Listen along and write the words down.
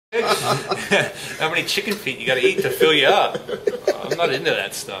How many chicken feet you gotta eat to fill you up? I'm not into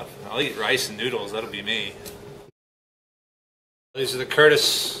that stuff. I'll eat rice and noodles, that'll be me. These are the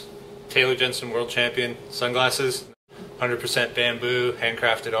Kurtis Taylor Jensen World Champion sunglasses. 100% bamboo,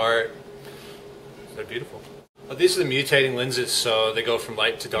 handcrafted art. They're beautiful. Well, these are the mutating lenses, so they go from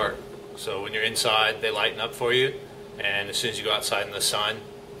light to dark. So when you're inside, they lighten up for you, and as soon as you go outside in the sun,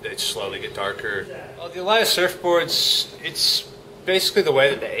 they slowly get darker. Well, the Elias surfboards, it's basically the way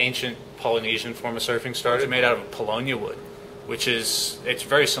that the ancient Polynesian form of surfing started. It's made out of Paulownia wood, which is, it's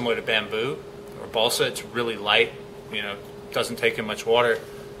very similar to bamboo or balsa. It's really light, you know, doesn't take in much water,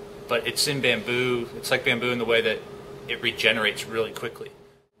 but it's in bamboo. It's like bamboo in the way that it regenerates really quickly.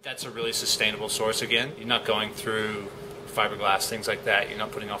 That's a really sustainable source again. You're not going through fiberglass, things like that. You're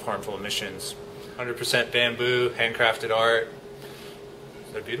not putting off harmful emissions. 100% bamboo, handcrafted art.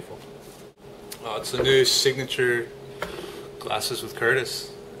 They're beautiful. Oh, it's the new signature glasses with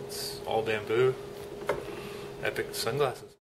Kurtis. It's all bamboo. Epic sunglasses.